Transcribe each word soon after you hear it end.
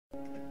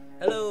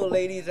Hello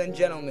ladies and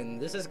gentlemen,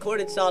 this is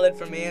Corded Solid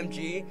from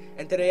AMG,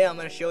 and today I'm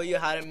going to show you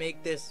how to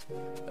make this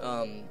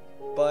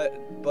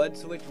bud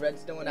switch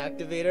redstone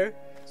activator.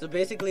 So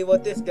basically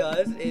what this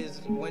does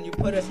is when you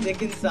put a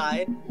stick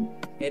inside,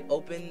 it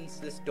opens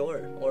this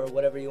door or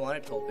whatever you want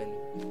it to open.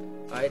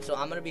 Alright, so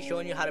I'm going to be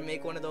showing you how to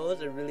make one of those.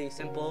 They're really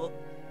simple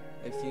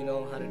if you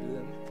know how to do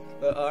them.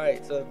 But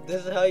alright, so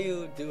this is how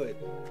you do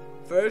it.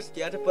 First,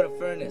 you have to put a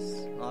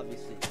furnace,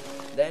 obviously.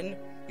 Then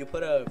you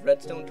put a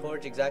redstone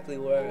torch exactly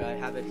where I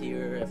have it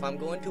here. If I'm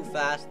going too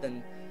fast,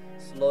 then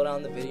slow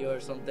down the video or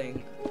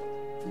something,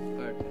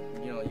 or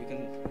you know, you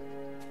can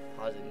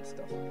pause it and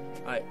stuff.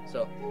 Alright,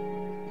 so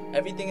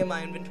everything in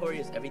my inventory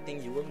is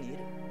everything you will need,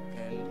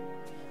 and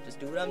just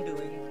do what I'm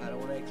doing. I don't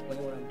want to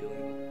explain what I'm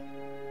doing.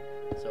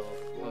 So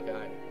okay,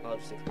 alright, I'll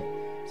just explain.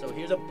 So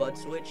here's a bud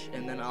switch,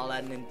 and then I'll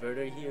add an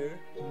inverter here,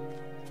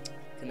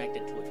 connect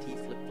it to a T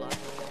flip flop,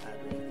 which I'll add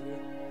right here,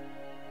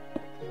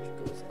 which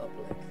goes up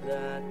like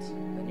that.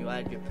 Then you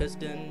add your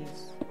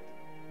pistons.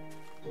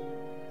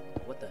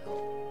 What the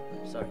hell?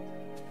 Sorry.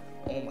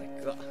 Oh my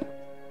god.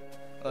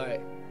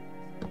 Alright.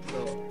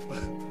 So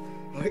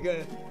we're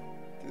gonna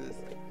do this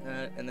like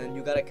that, and then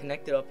you gotta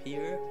connect it up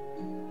here.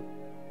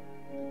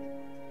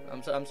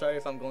 I'm sorry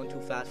if I'm going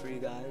too fast for you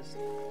guys.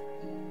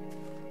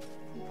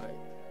 Alright.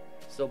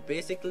 So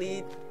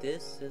basically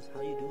this is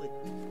how you do it.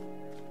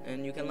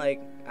 And you can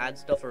like add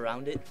stuff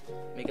around it,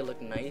 make it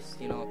look nice,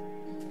 you know.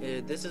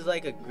 This is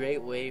like a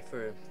great way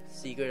for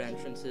secret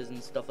entrances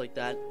and stuff like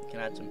that. You can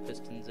add some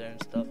pistons there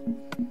and stuff.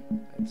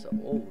 Right, so,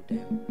 oh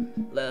damn.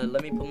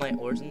 Let me put my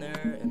ores in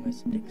there and my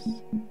sticks.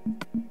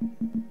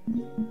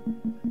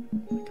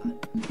 Oh my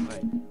god.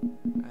 Alright.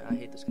 I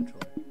hate this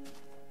controller.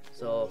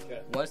 So,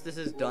 once this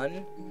is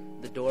done,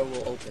 the door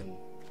will open.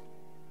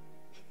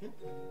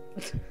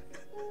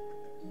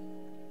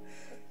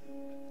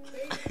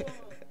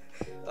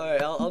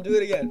 Alright, I'll do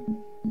it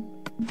again.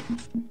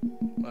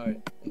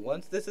 Alright,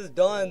 once this is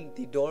done,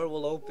 the door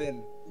will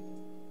open.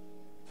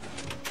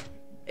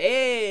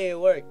 Hey, it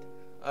worked.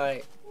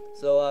 Alright,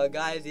 so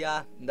guys,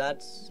 yeah,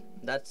 that's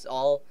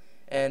all.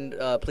 And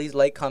please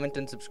like, comment,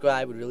 and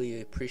subscribe. We'd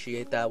really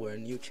appreciate that. We're a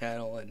new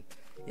channel, and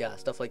yeah,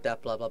 stuff like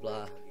that, blah blah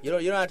blah. You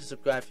don't have to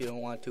subscribe if you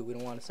don't want to. We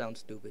don't want to sound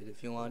stupid.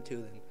 If you want to,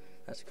 then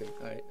that's great.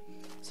 Alright,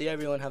 see you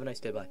everyone. Have a nice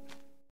day. Bye.